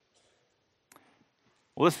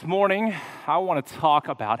Well, this morning, I want to talk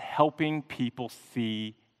about helping people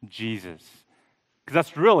see Jesus, because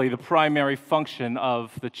that's really the primary function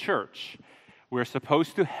of the church. We're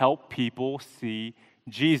supposed to help people see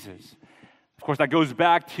Jesus. Of course, that goes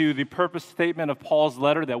back to the purpose statement of Paul's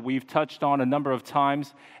letter that we've touched on a number of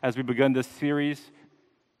times as we begun this series.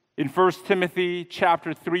 In 1 Timothy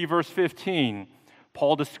chapter 3, verse 15,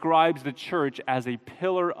 Paul describes the church as a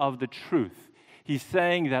pillar of the truth. He's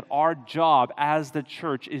saying that our job as the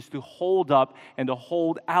church is to hold up and to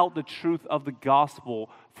hold out the truth of the gospel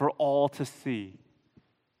for all to see.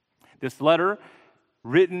 This letter,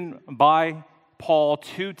 written by Paul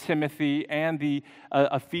to Timothy and the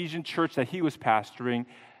Ephesian church that he was pastoring,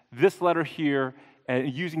 this letter here,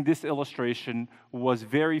 using this illustration, was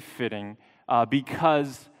very fitting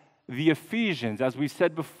because the Ephesians, as we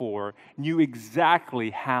said before, knew exactly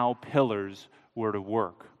how pillars were to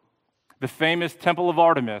work. The famous Temple of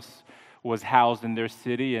Artemis was housed in their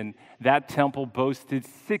city, and that temple boasted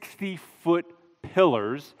 60-foot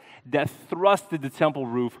pillars that thrusted the temple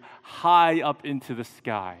roof high up into the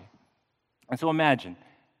sky. And so imagine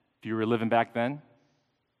if you were living back then.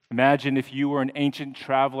 Imagine if you were an ancient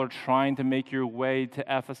traveler trying to make your way to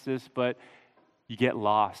Ephesus, but you get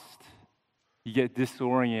lost, you get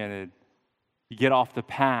disoriented, you get off the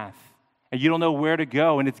path, and you don't know where to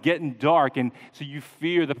go, and it's getting dark, and so you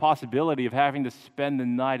fear the possibility of having to spend the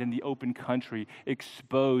night in the open country,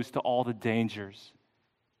 exposed to all the dangers.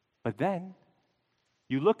 But then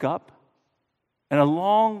you look up, and a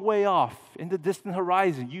long way off in the distant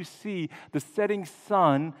horizon, you see the setting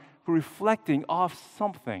sun reflecting off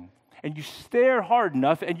something, and you stare hard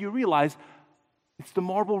enough, and you realize it's the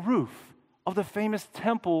marble roof of the famous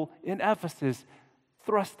temple in Ephesus,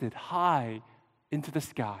 thrusted high into the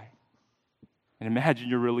sky. And imagine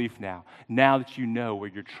your relief now that you know where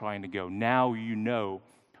you're trying to go. Now you know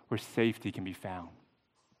where safety can be found.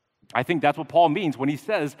 I think that's what Paul means when he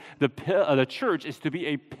says the church is to be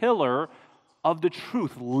a pillar of the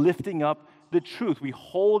truth, lifting up the truth. We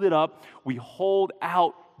hold it up, we hold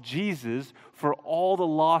out Jesus for all the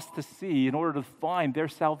lost to see in order to find their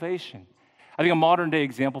salvation. I think a modern day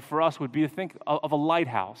example for us would be to think of a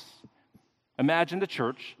lighthouse. Imagine the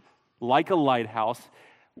church like a lighthouse.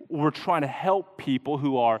 We're trying to help people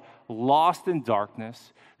who are lost in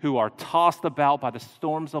darkness, who are tossed about by the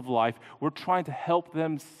storms of life. We're trying to help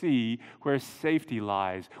them see where safety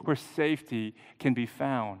lies, where safety can be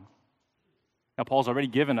found. Now, Paul's already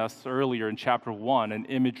given us earlier in chapter 1 an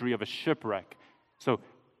imagery of a shipwreck. So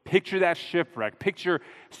picture that shipwreck. Picture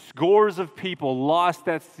scores of people lost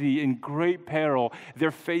at sea in great peril.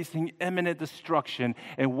 They're facing imminent destruction.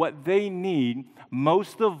 And what they need,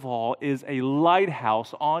 most of all, is a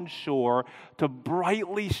lighthouse on shore to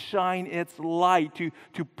brightly shine its light,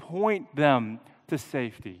 to point them to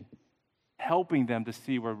safety, helping them to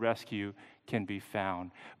see where rescue can be found.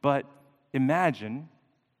 But imagine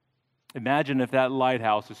if that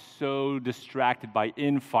lighthouse is so distracted by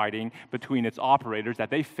infighting between its operators that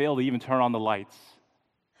they fail to even turn on the lights.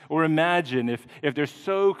 Or imagine if they're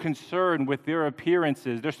so concerned with their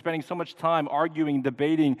appearances, they're spending so much time arguing,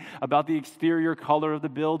 debating about the exterior color of the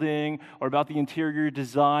building or about the interior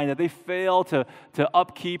design that they fail to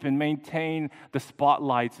upkeep and maintain the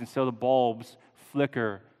spotlights, and so the bulbs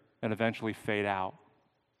flicker and eventually fade out.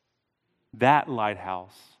 That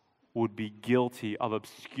lighthouse would be guilty of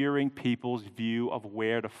obscuring people's view of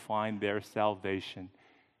where to find their salvation.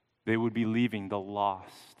 They would be leaving the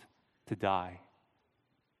lost to die.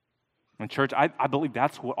 And church, I believe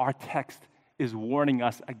that's what our text is warning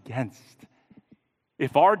us against.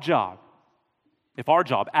 If our job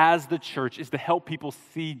as the church is to help people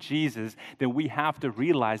see Jesus, then we have to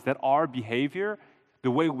realize that our behavior,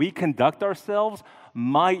 the way we conduct ourselves,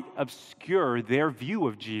 might obscure their view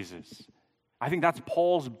of Jesus. I think that's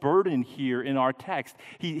Paul's burden here in our text.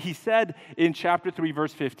 He said in chapter 3,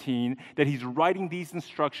 verse 15, that he's writing these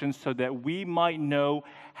instructions so that we might know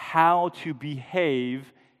how to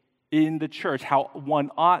behave in the church, how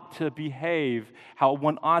one ought to behave, how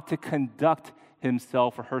one ought to conduct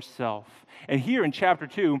himself or herself. And here in chapter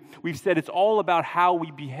 2, we've said it's all about how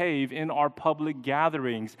we behave in our public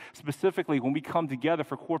gatherings, specifically when we come together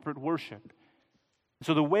for corporate worship.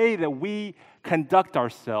 So the way that we conduct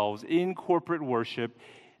ourselves in corporate worship,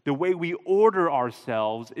 the way we order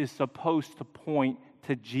ourselves is supposed to point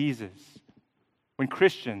to Jesus. When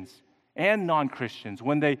Christians and non-Christians,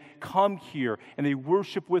 when they come here and they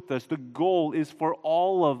worship with us, the goal is for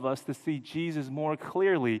all of us to see Jesus more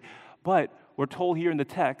clearly. But we're told here in the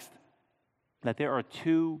text that there are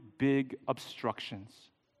two big obstructions.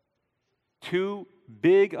 Two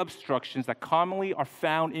big obstructions that commonly are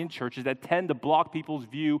found in churches that tend to block people's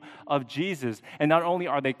view of Jesus. And not only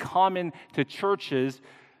are they common to churches,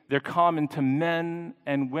 they're common to men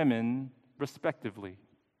and women, respectively.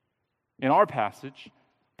 In our passage,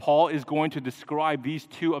 Paul is going to describe these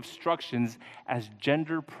two obstructions as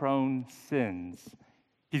gender-prone sins.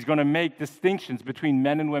 He's going to make distinctions between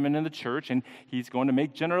men and women in the church, and he's going to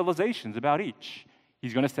make generalizations about each.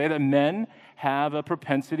 He's going to say that men have a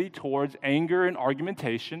propensity towards anger and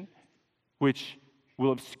argumentation, which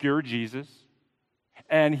will obscure Jesus.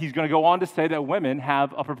 And he's going to go on to say that women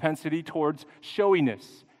have a propensity towards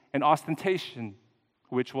showiness and ostentation,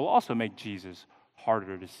 which will also make Jesus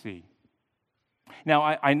harder to see. Now,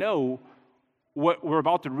 I know what we're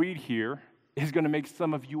about to read here is going to make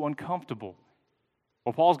some of you uncomfortable.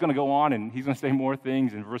 Well, Paul's going to go on, and he's going to say more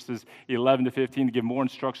things in verses 11 to 15 to give more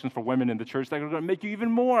instructions for women in the church that are going to make you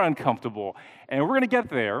even more uncomfortable. And we're going to get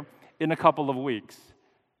there in a couple of weeks.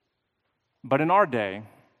 But in our day,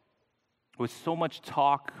 with so much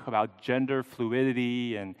talk about gender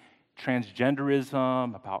fluidity and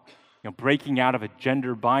transgenderism, about breaking out of a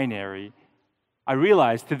gender binary, I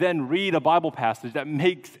realized to then read a Bible passage that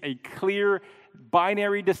makes a clear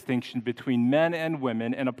binary distinction between men and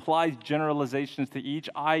women and applies generalizations to each,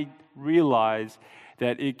 I realize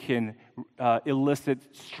that it can elicit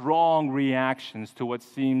strong reactions to what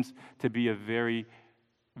seems to be a very,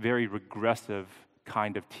 very regressive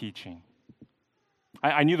kind of teaching.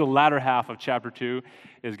 I knew the latter half of chapter 2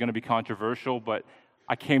 is going to be controversial, but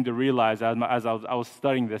I came to realize as I was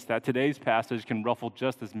studying this that today's passage can ruffle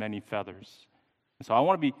just as many feathers. And so I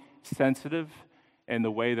want to be sensitive in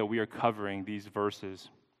the way that we are covering these verses.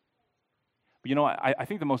 But I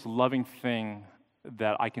think the most loving thing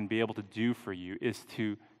that I can be able to do for you is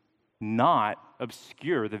to not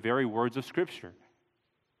obscure the very words of Scripture.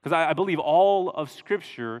 Because I believe all of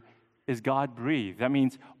Scripture is God-breathed. That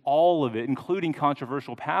means all of it, including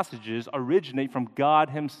controversial passages, originate from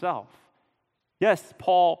God himself. Yes,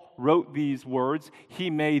 Paul wrote these words. He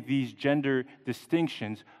made these gender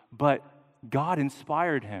distinctions, but God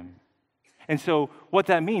inspired him. And so what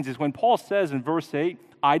that means is when Paul says in verse 8,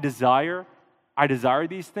 I desire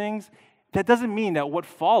these things, that doesn't mean that what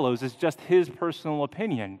follows is just his personal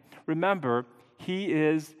opinion. Remember, he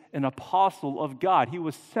is an apostle of God. He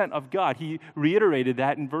was sent of God. He reiterated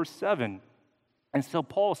that in verse 7. And so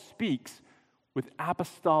Paul speaks with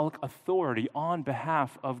apostolic authority on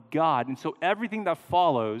behalf of God. And so everything that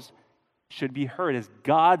follows should be heard as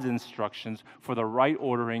God's instructions for the right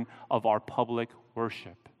ordering of our public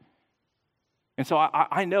worship. And so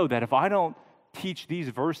I know that if I don't teach these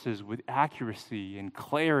verses with accuracy and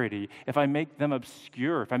clarity, if I make them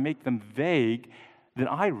obscure, if I make them vague, then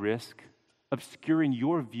I risk obscuring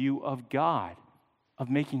your view of God, of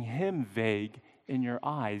making him vague in your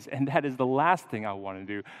eyes. And that is the last thing I want to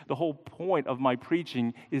do. The whole point of my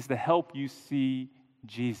preaching is to help you see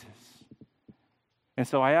Jesus. And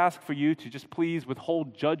so I ask for you to just please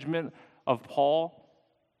withhold judgment of Paul.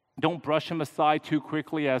 Don't brush him aside too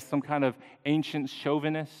quickly as some kind of ancient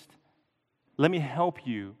chauvinist. Let me help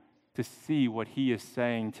you to see what he is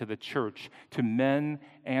saying to the church, to men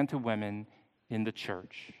and to women in the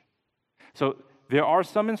church. So there are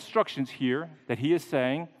some instructions here that he is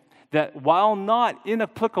saying that while not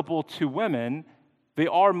inapplicable to women, they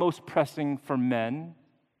are most pressing for men.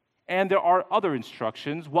 And there are other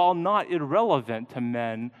instructions, while not irrelevant to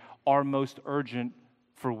men, are most urgent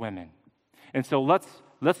for women. And so let's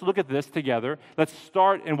look at this together. Let's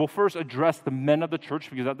start, and we'll first address the men of the church,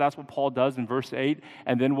 because that's what Paul does in verse 8,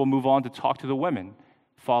 and then we'll move on to talk to the women,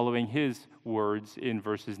 following his words in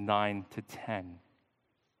verses 9 to 10.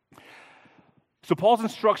 So Paul's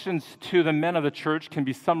instructions to the men of the church can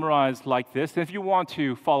be summarized like this. And if you want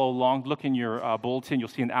to follow along, look in your bulletin. You'll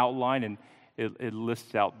see an outline, and it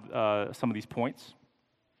lists out some of these points.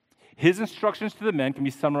 His instructions to the men can be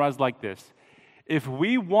summarized like this. If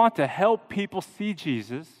we want to help people see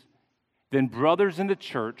Jesus, then brothers in the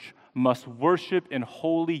church must worship in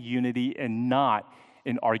holy unity and not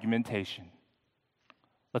in argumentation.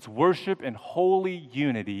 Let's worship in holy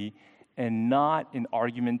unity and not in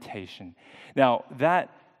argumentation. Now,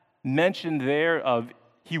 that mention there of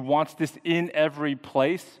he wants this in every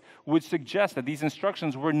place would suggest that these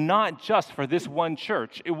instructions were not just for this one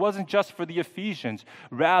church. It wasn't just for the Ephesians.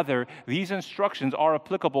 Rather, these instructions are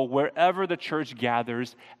applicable wherever the church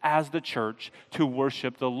gathers as the church to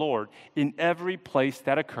worship the Lord, in every place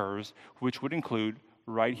that occurs, which would include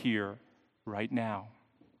right here, right now.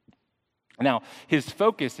 Now, his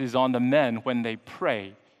focus is on the men when they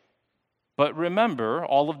pray. But remember,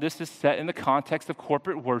 all of this is set in the context of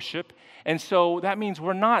corporate worship, and so that means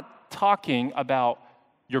we're not talking about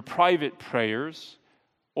your private prayers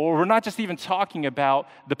Or we're not just even talking about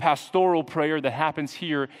the pastoral prayer that happens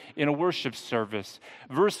here in a worship service.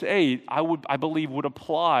 Verse 8, I believe, would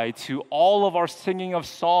apply to all of our singing of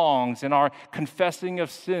songs and our confessing of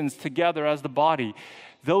sins together as the body.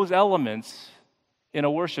 Those elements in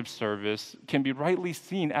a worship service can be rightly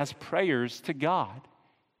seen as prayers to God.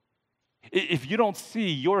 If you don't see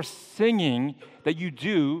your singing that you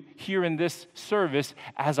do here in this service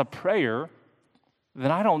as a prayer,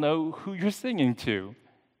 then I don't know who you're singing to.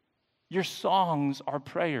 Your songs are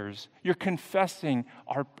prayers. Your confessing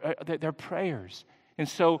they're prayers. And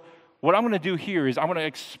so what I'm going to do here is I'm going to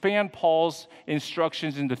expand Paul's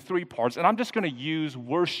instructions into 3 parts, and I'm just going to use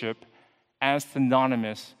worship as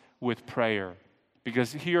synonymous with prayer,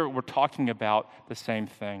 because here we're talking about the same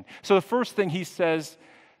thing. So the first thing he says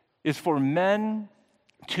is for men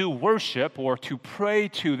to worship or to pray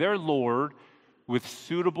to their Lord with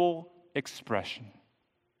suitable expression.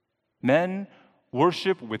 Men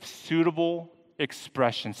worship with suitable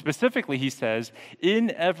expression. Specifically, he says,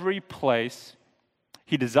 in every place,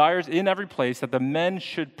 he desires in every place that the men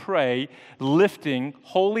should pray, lifting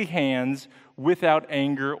holy hands without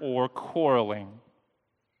anger or quarreling.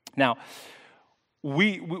 Now,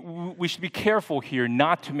 we should be careful here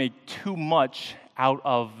not to make too much out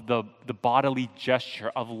of the bodily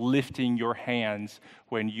gesture of lifting your hands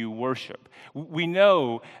when you worship. We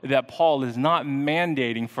know that Paul is not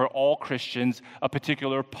mandating for all Christians a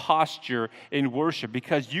particular posture in worship,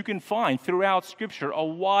 because you can find throughout Scripture a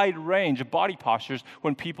wide range of body postures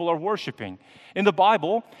when people are worshiping. In the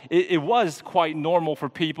Bible, it was quite normal for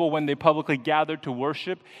people when they publicly gathered to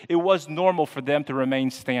worship. It was normal for them to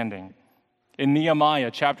remain standing. In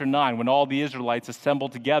Nehemiah chapter 9, when all the Israelites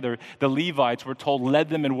assembled together, the Levites, we're told, led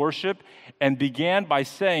them in worship and began by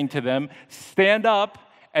saying to them, "Stand up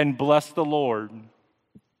and bless the Lord."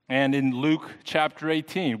 And in Luke chapter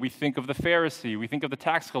 18, we think of the Pharisee, we think of the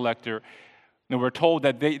tax collector, and we're told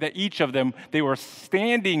that each of them, they were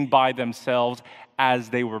standing by themselves as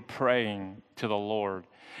they were praying to the Lord.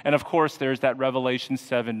 And of course, there's that Revelation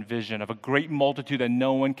 7 vision of a great multitude that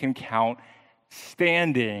no one can count,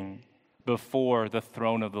 standing before the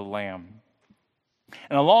throne of the Lamb.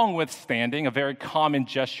 And along with standing, a very common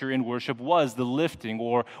gesture in worship was the lifting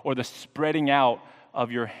or the spreading out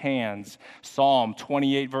of your hands. Psalm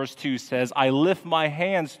 28 verse 2 says, "I lift my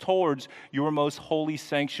hands towards your most holy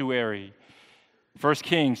sanctuary." 1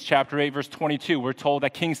 Kings chapter 8 verse 22, we're told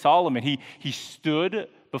that King Solomon, he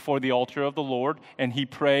stood before the altar of the Lord and he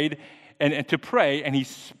prayed, and to pray, and he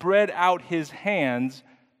spread out his hands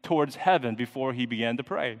towards heaven before he began to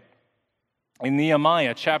pray. In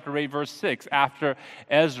Nehemiah chapter 8, verse 6, after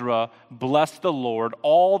Ezra blessed the Lord,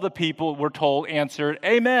 all the people, we're told, answered,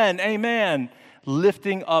 "Amen, amen,"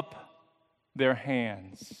 lifting up their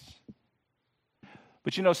hands.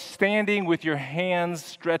 But you know, standing with your hands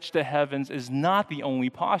stretched to heavens is not the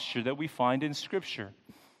only posture that we find in Scripture.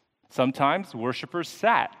 Sometimes worshipers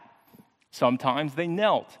sat. Sometimes they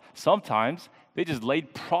knelt. Sometimes they just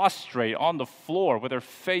laid prostrate on the floor with their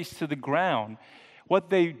face to the ground. What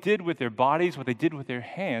they did with their bodies, what they did with their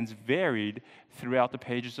hands varied throughout the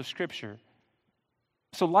pages of Scripture.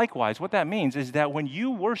 So likewise, what that means is that when you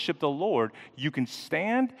worship the Lord, you can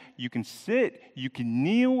stand, you can sit, you can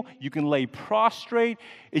kneel, you can lay prostrate.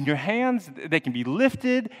 In your hands, they can be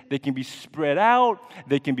lifted, they can be spread out,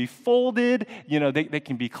 they can be folded, they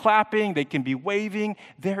can be clapping, they can be waving.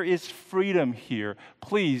 There is freedom here.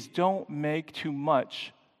 Please don't make too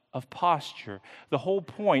much of posture. The whole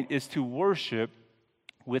point is to worship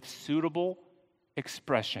with suitable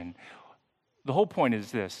expression. The whole point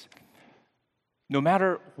is this: no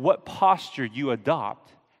matter what posture you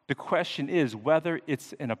adopt, the question is whether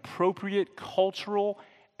it's an appropriate cultural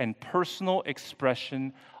and personal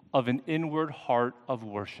expression of an inward heart of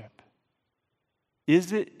worship.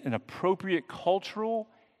 Is it an appropriate cultural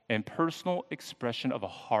and personal expression of a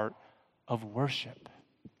heart of worship?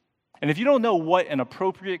 And if you don't know what an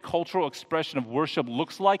appropriate cultural expression of worship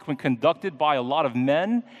looks like when conducted by a lot of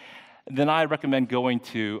men, then I recommend going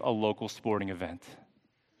to a local sporting event.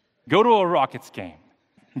 Go to a Rockets game.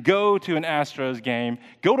 Go to an Astros game.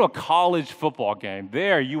 Go to a college football game.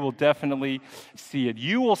 There you will definitely see it.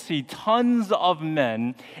 You will see tons of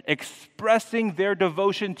men expressing their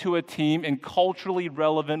devotion to a team in culturally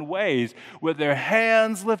relevant ways, with their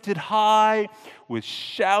hands lifted high, with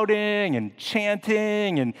shouting and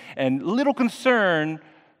chanting and little concern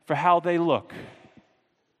for how they look.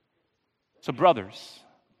 So brothers,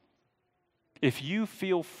 if you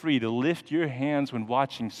feel free to lift your hands when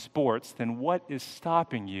watching sports, then what is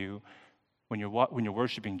stopping you when you're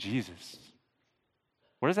worshiping Jesus?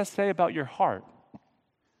 What does that say about your heart?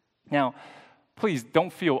 Now, please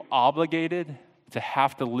don't feel obligated to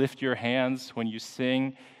have to lift your hands when you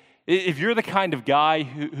sing. If you're the kind of guy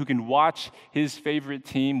who can watch his favorite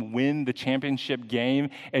team win the championship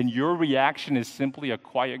game and your reaction is simply a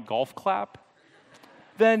quiet golf clap,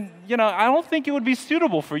 then, I don't think it would be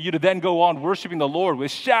suitable for you to then go on worshiping the Lord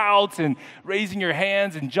with shouts and raising your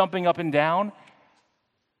hands and jumping up and down.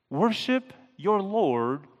 Worship your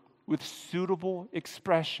Lord with suitable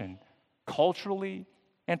expression, culturally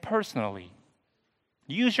and personally.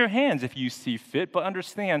 Use your hands if you see fit, but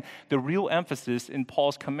understand the real emphasis in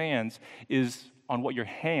Paul's commands is on what your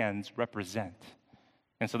hands represent.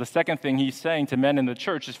 And so the second thing he's saying to men in the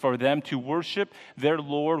church is for them to worship their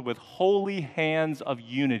Lord with holy hands of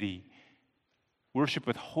unity. Worship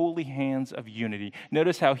with holy hands of unity.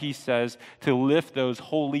 Notice how he says to lift those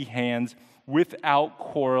holy hands without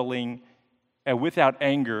quarreling and without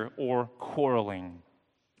anger or quarreling.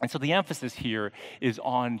 And so the emphasis here is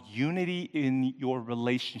on unity in your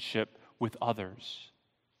relationship with others.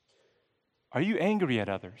 Are you angry at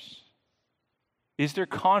others? Is there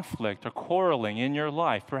conflict or quarreling in your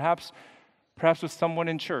life? Perhaps with someone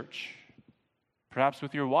in church, perhaps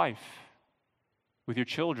with your wife, with your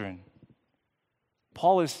children.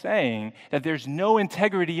 Paul is saying that there's no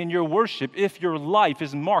integrity in your worship if your life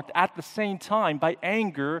is marked at the same time by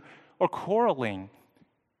anger or quarreling.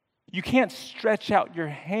 You can't stretch out your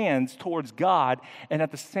hands towards God and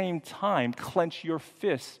at the same time clench your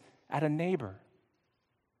fists at a neighbor.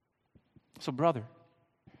 So, brother,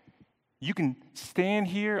 you can stand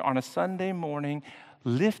here on a Sunday morning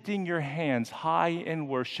lifting your hands high in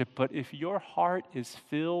worship, but if your heart is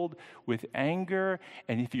filled with anger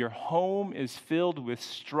and if your home is filled with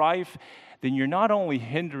strife, then you're not only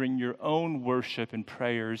hindering your own worship and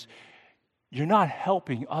prayers, you're not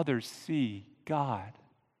helping others see God.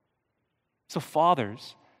 So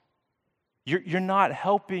fathers, you're not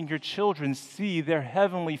helping your children see their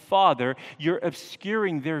heavenly Father. You're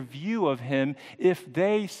obscuring their view of Him if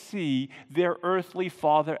they see their earthly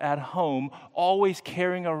father at home always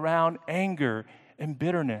carrying around anger and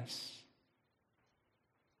bitterness.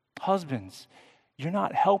 Husbands, you're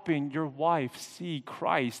not helping your wife see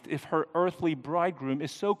Christ if her earthly bridegroom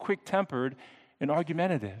is so quick-tempered and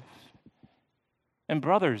argumentative. And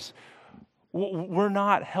brothers, we're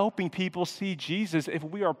not helping people see Jesus if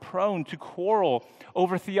we are prone to quarrel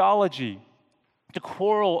over theology, to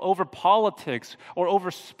quarrel over politics or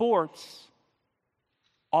over sports.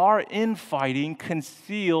 Our infighting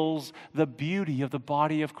conceals the beauty of the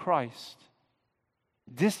body of Christ.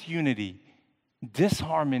 Disunity,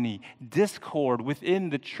 disharmony, discord within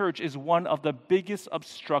the church is one of the biggest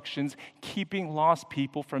obstructions keeping lost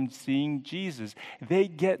people from seeing Jesus. They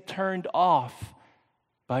get turned off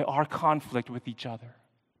by our conflict with each other.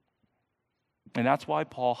 And that's why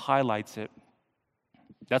Paul highlights it.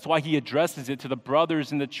 That's why he addresses it to the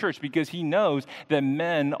brothers in the church, because he knows that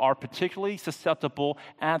men are particularly susceptible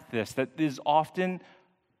at this,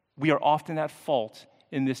 we are often at fault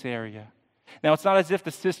in this area. Now, it's not as if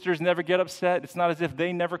the sisters never get upset. It's not as if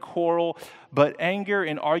they never quarrel. But anger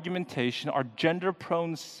and argumentation are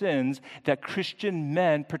gender-prone sins that Christian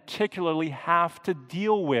men particularly have to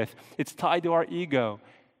deal with. It's tied to our ego.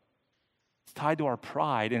 It's tied to our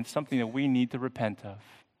pride, and it's something that we need to repent of.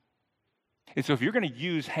 And so if you're going to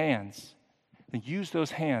use hands, then use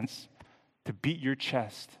those hands to beat your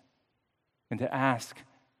chest and to ask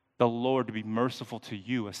the Lord to be merciful to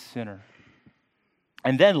you, a sinner.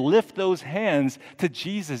 And then lift those hands to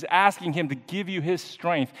Jesus, asking Him to give you His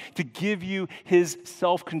strength, to give you His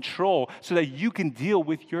self-control so that you can deal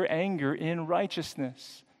with your anger in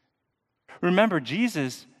righteousness. Remember,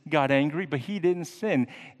 Jesus got angry, but He didn't sin.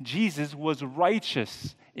 Jesus was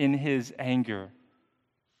righteous in His anger.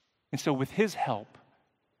 And so with His help,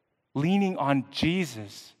 leaning on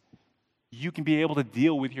Jesus, you can be able to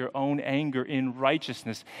deal with your own anger in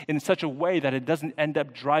righteousness in such a way that it doesn't end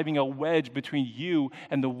up driving a wedge between you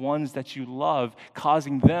and the ones that you love,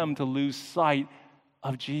 causing them to lose sight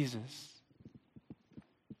of Jesus.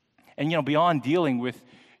 And beyond dealing with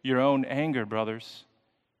your own anger, brothers,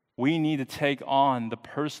 we need to take on the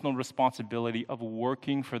personal responsibility of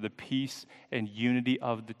working for the peace and unity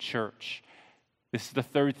of the church. This is the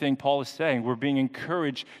third thing Paul is saying. We're being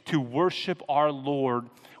encouraged to worship our Lord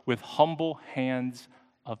with humble hands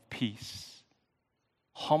of peace.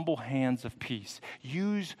 Humble hands of peace.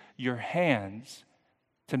 Use your hands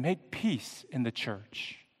to make peace in the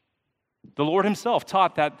church. The Lord Himself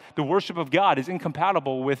taught that the worship of God is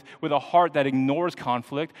incompatible with a heart that ignores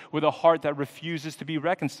conflict, with a heart that refuses to be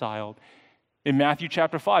reconciled. In Matthew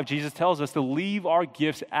chapter 5, Jesus tells us to leave our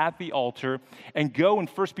gifts at the altar and go and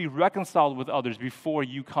first be reconciled with others before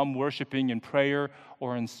you come worshiping in prayer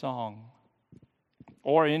or in song.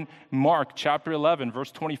 Or in Mark chapter 11,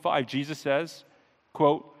 verse 25, Jesus says,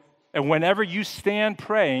 quote, "And whenever you stand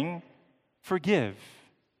praying, forgive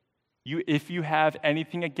if you have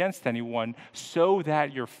anything against anyone, so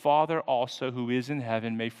that your Father also who is in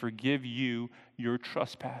heaven may forgive you your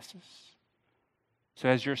trespasses." So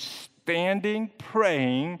as you're standing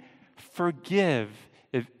praying, forgive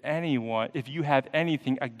if you have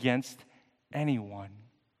anything against anyone.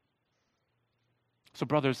 So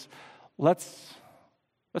brothers, let's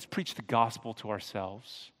preach the gospel to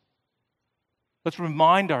ourselves. Let's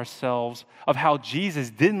remind ourselves of how Jesus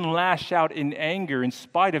didn't lash out in anger in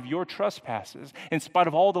spite of your trespasses, in spite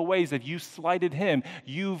of all the ways that you slighted him,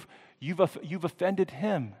 you've offended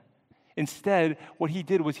him. Instead, what he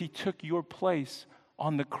did was he took your place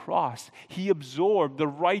on the cross. He absorbed the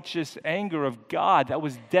righteous anger of God that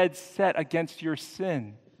was dead set against your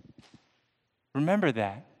sin. Remember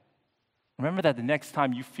that. Remember that the next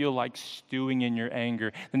time you feel like stewing in your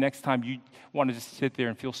anger, the next time you want to just sit there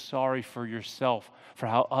and feel sorry for yourself, for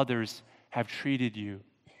how others have treated you.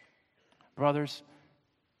 Brothers,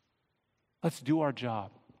 let's do our job.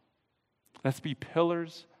 Let's be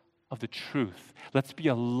pillars of the truth. Let's be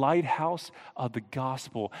a lighthouse of the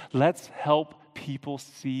gospel. Let's help people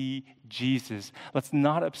see Jesus. Let's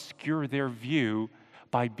not obscure their view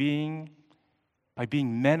by being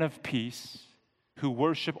men of peace who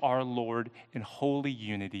worship our Lord in holy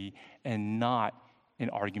unity and not in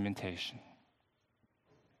argumentation.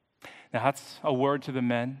 Now, that's a word to the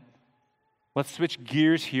men. Let's switch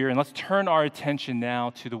gears here and let's turn our attention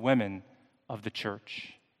now to the women of the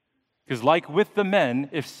church. Because like with the men,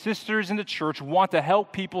 if sisters in the church want to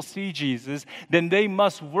help people see Jesus, then they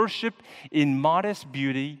must worship in modest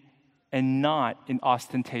beauty and not in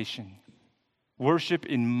ostentation. Worship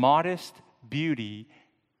in modest beauty,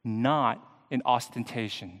 not in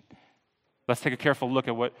ostentation. Let's take a careful look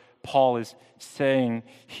at what Paul is saying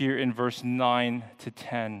here in verse 9 to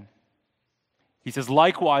 10. He says,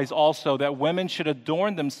 "Likewise also that women should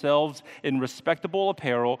adorn themselves in respectable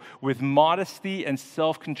apparel with modesty and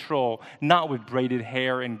self-control, not with braided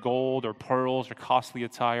hair and gold or pearls or costly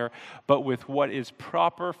attire, but with what is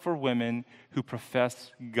proper for women who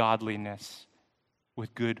profess godliness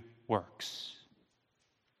with good works."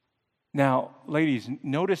 Now, ladies,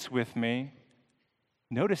 notice with me,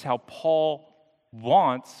 notice how Paul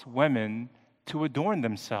wants women to adorn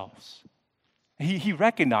themselves. He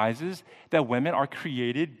recognizes that women are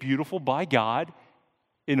created beautiful by God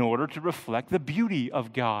in order to reflect the beauty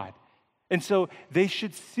of God. And so they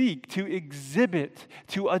should seek to exhibit,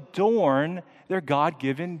 to adorn their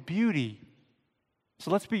God-given beauty. So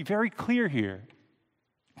let's be very clear here.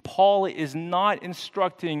 Paul is not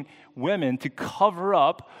instructing women to cover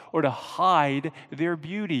up or to hide their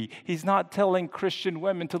beauty. He's not telling Christian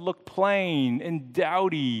women to look plain and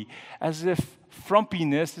dowdy as if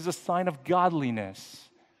frumpiness is a sign of godliness.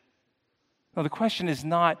 Now, the question is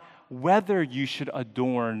not whether you should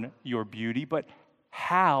adorn your beauty, but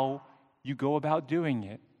how you go about doing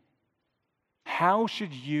it. How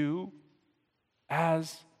should you,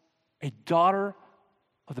 as a daughter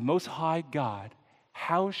of the Most High God,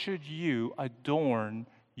 how should you adorn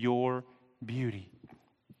your beauty?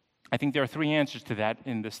 I think there are three answers to that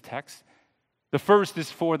in this text. The first is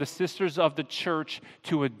for the sisters of the church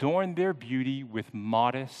to adorn their beauty with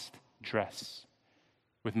modest dress.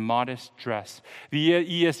 With modest dress. The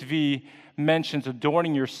ESV mentions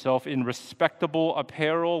adorning yourself in respectable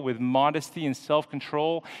apparel with modesty and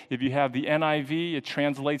self-control. If you have the NIV, it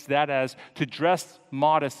translates that as to dress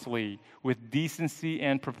modestly with decency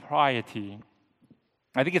and propriety.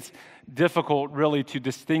 I think it's difficult really to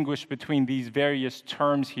distinguish between these various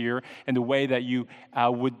terms here and the way that you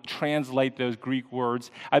would translate those Greek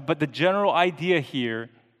words. But the general idea here,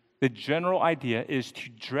 is to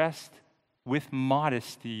dress with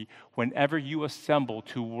modesty whenever you assemble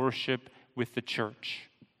to worship with the church.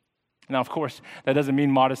 Now, of course, that doesn't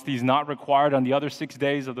mean modesty is not required on the other 6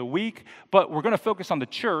 days of the week, but we're going to focus on the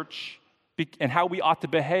church and how we ought to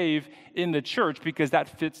behave in the church because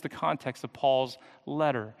that fits the context of Paul's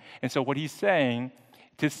letter. And so what he's saying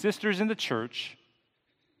to sisters in the church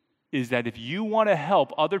is that if you want to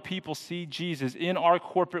help other people see Jesus in our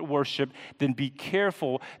corporate worship, then be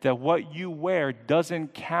careful that what you wear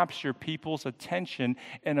doesn't capture people's attention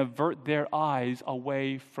and avert their eyes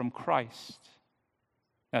away from Christ.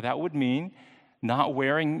 Now that would mean not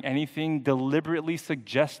wearing anything deliberately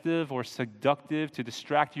suggestive or seductive to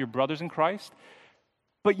distract your brothers in Christ.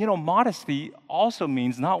 But, modesty also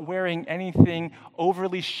means not wearing anything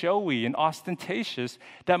overly showy and ostentatious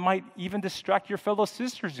that might even distract your fellow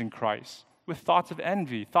sisters in Christ with thoughts of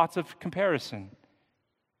envy, thoughts of comparison.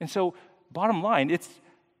 And so, bottom line, it's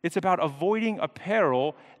It's about avoiding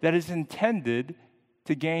apparel that is intended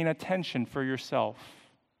to gain attention for yourself.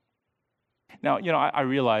 Now, I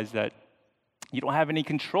realize that you don't have any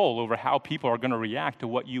control over how people are going to react to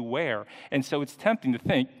what you wear. And so it's tempting to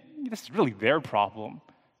think, this is really their problem,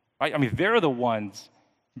 right? I mean, they're the ones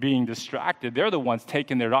being distracted. They're the ones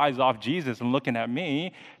taking their eyes off Jesus and looking at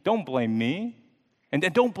me. Don't blame me. And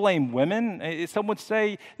don't blame women. Some would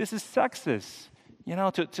say this is sexist,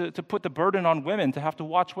 to put the burden on women to have to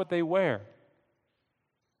watch what they wear.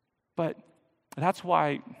 But that's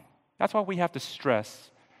why we have to stress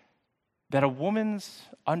that a woman's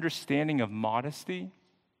understanding of modesty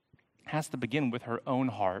has to begin with her own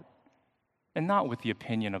heart and not with the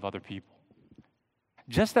opinion of other people.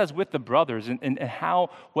 Just as with the brothers and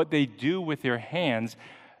how what they do with their hands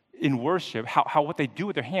in worship, how what they do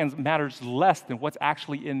with their hands matters less than what's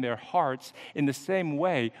actually in their hearts, in the same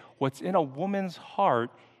way, what's in a woman's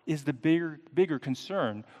heart is the bigger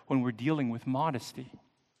concern when we're dealing with modesty.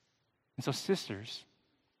 And so, sisters,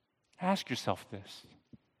 ask yourself this.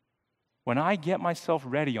 When I get myself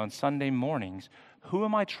ready on Sunday mornings, who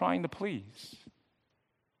am I trying to please?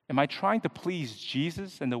 Am I trying to please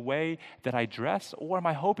Jesus in the way that I dress, or am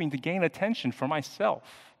I hoping to gain attention for myself?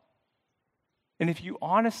 And if you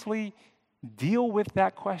honestly deal with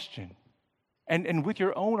that question and with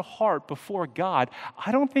your own heart before God,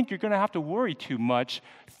 I don't think you're going to have to worry too much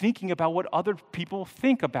thinking about what other people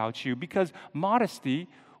think about you, because modesty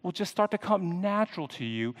will just start to come natural to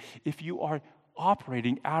you if you are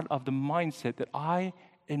operating out of the mindset that I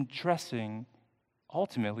am dressing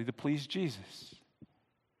ultimately to please Jesus.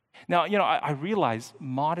 Now, I realize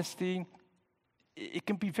modesty, it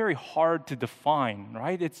can be very hard to define,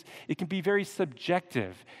 right? It can be very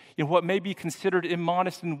subjective. What may be considered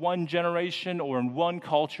immodest in one generation or in one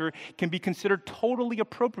culture can be considered totally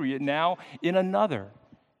appropriate now in another.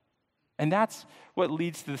 And that's what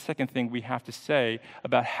leads to the second thing we have to say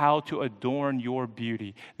about how to adorn your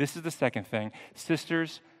beauty. This is the second thing.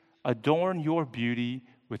 Sisters, adorn your beauty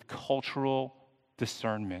with cultural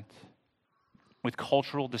discernment. With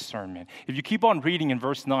cultural discernment. If you keep on reading in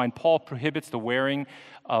verse 9, Paul prohibits the wearing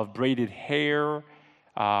of braided hair,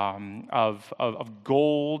 of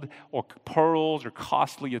gold or pearls or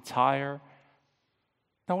costly attire.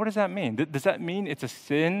 Now, what does that mean? Does that mean it's a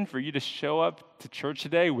sin for you to show up to church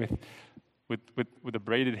today with a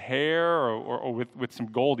braided hair or with some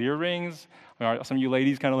gold earrings? Are some of you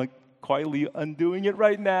ladies kind of like quietly undoing it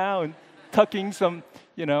right now and tucking some,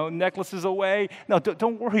 necklaces away? No,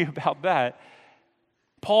 don't worry about that.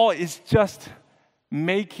 Paul is just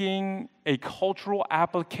making a cultural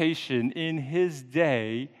application in his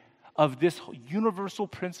day of this universal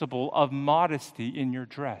principle of modesty in your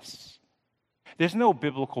dress. There's no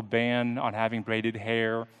biblical ban on having braided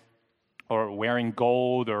hair or wearing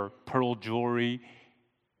gold or pearl jewelry.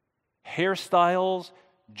 Hairstyles,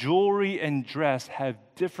 jewelry, and dress have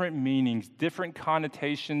different meanings, different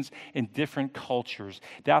connotations in different cultures.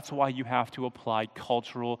 That's why you have to apply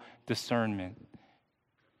cultural discernment.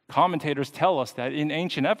 Commentators tell us that in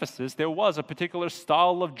ancient Ephesus, there was a particular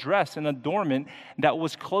style of dress and adornment that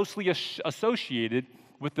was closely associated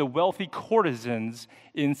with the wealthy courtesans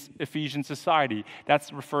in Ephesian society.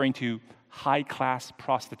 That's referring to high-class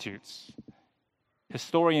prostitutes.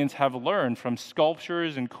 Historians have learned from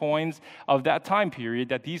sculptures and coins of that time period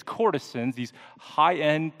that these courtesans, these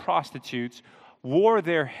high-end prostitutes, wore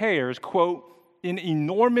their hairs, quote, in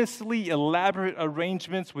enormously elaborate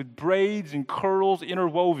arrangements with braids and curls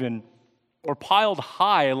interwoven or piled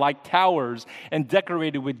high like towers and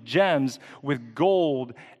decorated with gems, with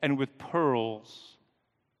gold, and with pearls.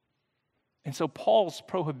 And so Paul's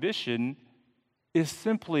prohibition is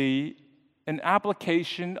simply an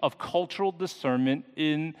application of cultural discernment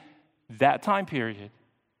in that time period.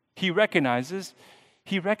 He recognizes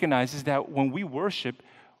that when we worship,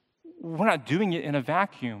 we're not doing it in a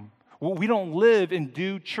vacuum. We don't live and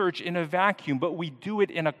do church in a vacuum, but we do it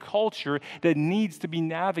in a culture that needs to be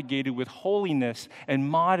navigated with holiness and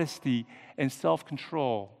modesty and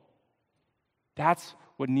self-control. That's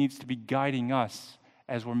what needs to be guiding us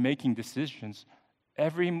as we're making decisions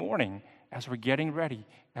every morning, as we're getting ready,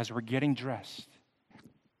 as we're getting dressed.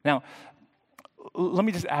 Now, let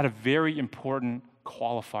me just add a very important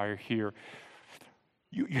qualifier here.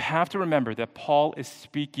 You have to remember that Paul is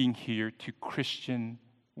speaking here to Christian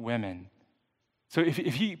women. So if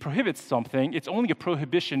he prohibits something, it's only a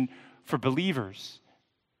prohibition for believers.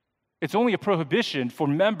 It's only a prohibition for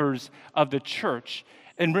members of the church.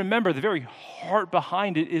 And remember, the very heart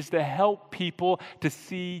behind it is to help people to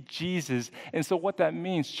see Jesus. And so what that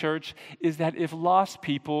means, church, is that if lost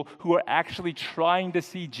people who are actually trying to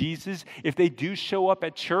see Jesus, if they do show up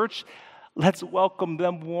at church, Let's welcome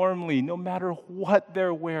them warmly, no matter what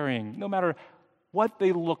they're wearing, no matter what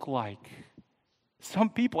they look like. Some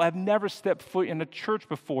people have never stepped foot in a church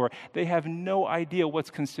before. They have no idea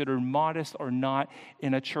what's considered modest or not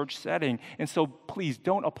in a church setting. And so please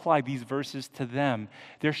don't apply these verses to them.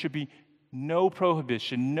 There should be no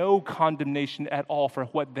prohibition, no condemnation at all for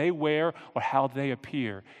what they wear or how they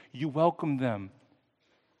appear. You welcome them.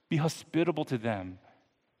 Be hospitable to them.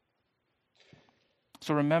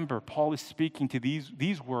 So remember, Paul is speaking to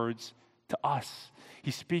these words to us.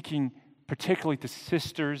 He's speaking particularly to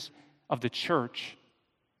sisters of the church.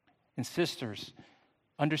 And sisters,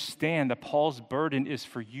 understand that Paul's burden is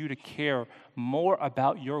for you to care more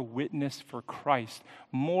about your witness for Christ,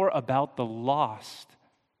 more about the lost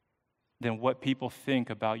than what people think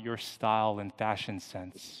about your style and fashion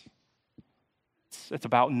sense. It's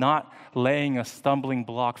about not laying a stumbling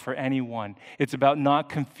block for anyone. It's about not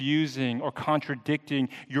confusing or contradicting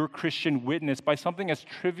your Christian witness by something as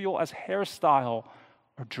trivial as hairstyle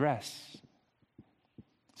or dress.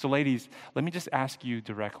 So ladies, let me just ask you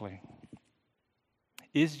directly.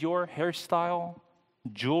 Is your hairstyle,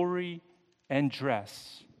 jewelry, and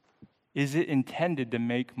dress, is it intended to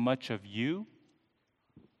make much of you?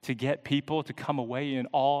 To get people to come away in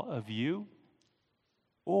awe of you?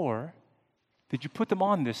 Or did you put them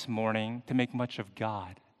on this morning to make much of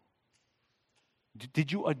God?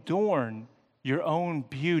 Did you adorn your own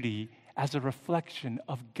beauty as a reflection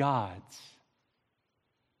of God's?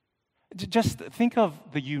 Just think of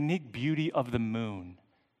the unique beauty of the moon,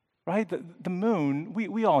 right? The moon,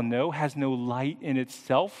 we all know, has no light in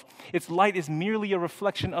itself. Its light is merely a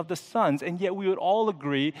reflection of the sun's, and yet we would all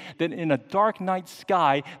agree that in a dark night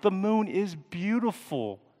sky, the moon is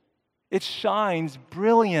beautiful. It shines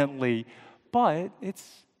brilliantly, but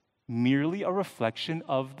it's merely a reflection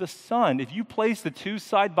of the sun. If you place the two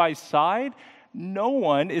side by side, no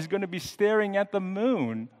one is going to be staring at the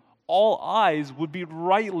moon. All eyes would be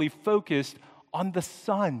rightly focused on the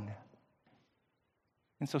sun.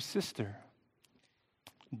 And so, sister,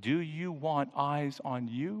 do you want eyes on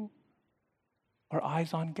you or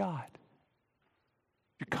eyes on God?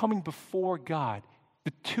 You're coming before God.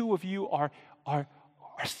 The two of you are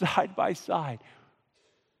side by side.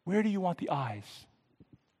 Where do you want the eyes?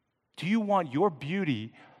 Do you want your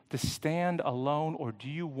beauty to stand alone, or do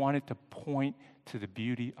you want it to point to the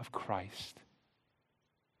beauty of Christ?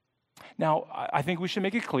 Now, I think we should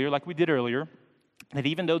make it clear, like we did earlier, that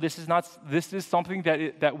even though this is something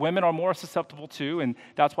that women are more susceptible to, and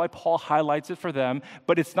that's why Paul highlights it for them,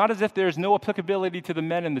 but it's not as if there's no applicability to the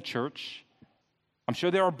men in the church. I'm sure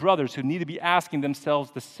there are brothers who need to be asking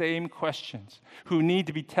themselves the same questions, who need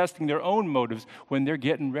to be testing their own motives when they're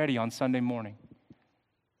getting ready on Sunday morning.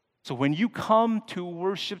 So when you come to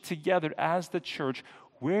worship together as the church,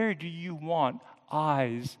 where do you want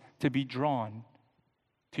eyes to be drawn?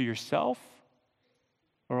 To yourself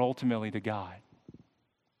or ultimately to God?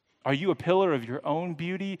 Are you a pillar of your own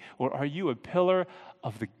beauty, or are you a pillar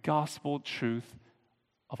of the gospel truth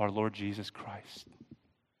of our Lord Jesus Christ?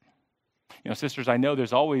 You know, sisters, I know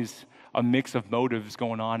there's always a mix of motives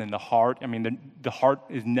going on in the heart. I mean, the heart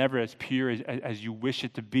is never as pure as you wish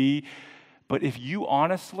it to be. But if you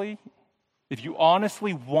honestly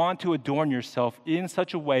want to adorn yourself in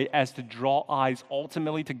such a way as to draw eyes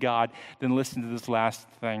ultimately to God, then listen to this last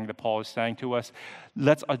thing that Paul is saying to us.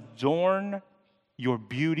 Let's adorn your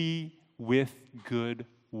beauty with good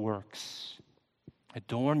works.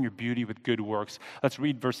 Adorn your beauty with good works. Let's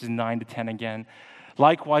read verses 9 to 10 again.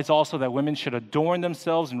 Likewise also that women should adorn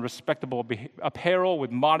themselves in respectable apparel with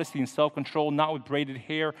modesty and self-control, not with braided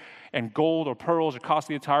hair and gold or pearls or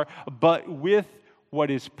costly attire, but with what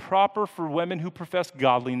is proper for women who profess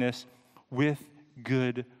godliness, with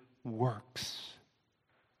good works.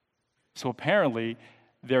 So apparently,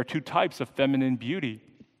 there are two types of feminine beauty.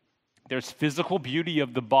 There's physical beauty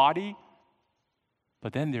of the body,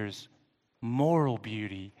 but then there's moral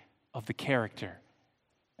beauty of the character.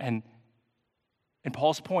 And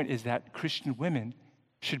Paul's point is that Christian women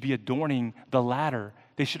should be adorning the latter.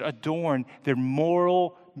 They should adorn their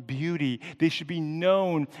moral beauty. They should be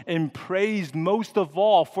known and praised most of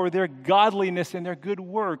all for their godliness and their good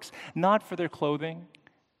works, not for their clothing,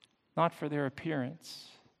 not for their appearance.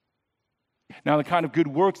 Now, the kind of good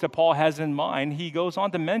works that Paul has in mind, he goes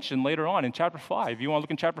on to mention later on in chapter 5. If you want to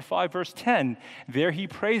look in chapter 5, verse 10, there he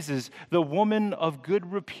praises the woman of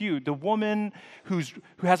good repute, the woman who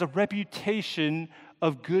has a reputation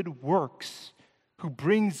of good works, who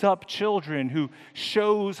brings up children, who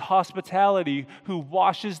shows hospitality, who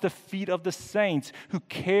washes the feet of the saints, who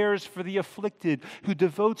cares for the afflicted, who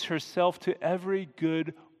devotes herself to every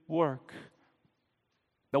good work.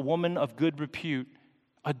 The woman of good repute,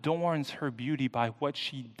 adorns her beauty by what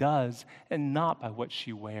she does and not by what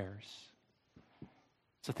she wears.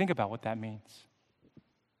 So think about what that means.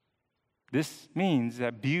 This means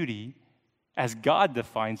that beauty, as God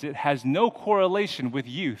defines it, has no correlation with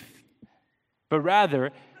youth, but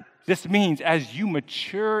rather, this means as you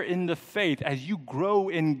mature in the faith, as you grow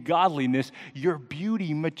in godliness, your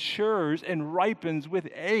beauty matures and ripens with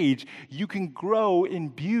age. You can grow in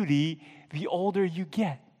beauty the older you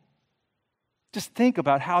get. Just think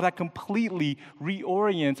about how that completely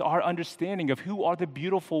reorients our understanding of who are the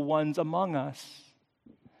beautiful ones among us.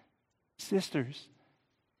 Sisters,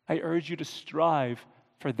 I urge you to strive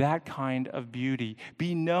for that kind of beauty.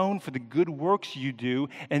 Be known for the good works you do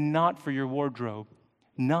and not for your wardrobe,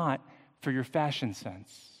 not for your fashion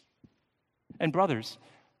sense. And brothers,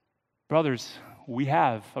 we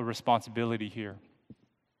have a responsibility here.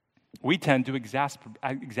 We tend to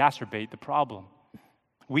exacerbate the problem.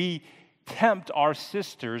 We tempt our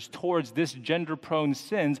sisters towards this gender-prone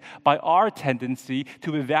sins by our tendency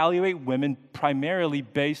to evaluate women primarily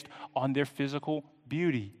based on their physical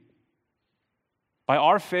beauty. By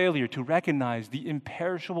our failure to recognize the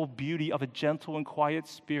imperishable beauty of a gentle and quiet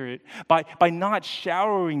spirit, by not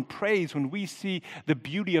showering praise when we see the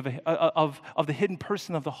beauty of the hidden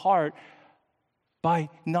person of the heart, by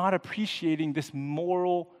not appreciating this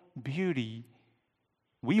moral beauty,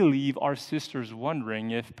 we leave our sisters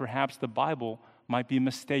wondering if perhaps the Bible might be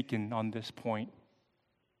mistaken on this point.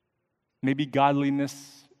 Maybe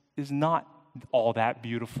godliness is not all that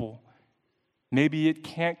beautiful. Maybe it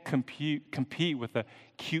can't compete with a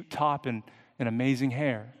cute top and amazing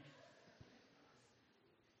hair.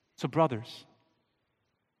 So brothers,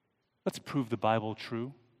 let's prove the Bible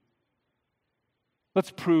true.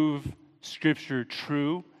 Let's prove Scripture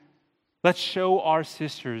true. Let's show our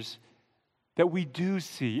sisters that we do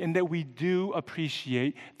see and that we do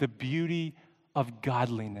appreciate the beauty of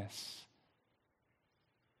godliness.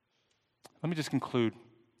 Let me just conclude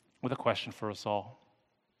with a question for us all.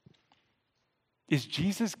 Is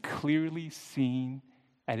Jesus clearly seen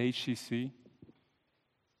at HCC?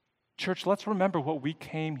 Church, let's remember what we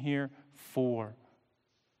came here for.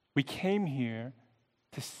 We came here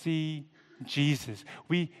to see Jesus.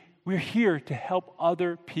 We're here to help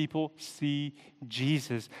other people see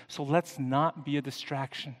Jesus. So let's not be a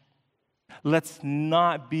distraction. Let's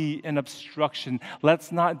not be an obstruction.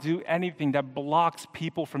 Let's not do anything that blocks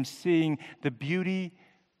people from seeing the beauty,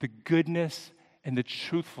 the goodness, and the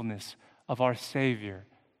truthfulness of our Savior,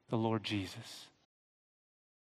 the Lord Jesus.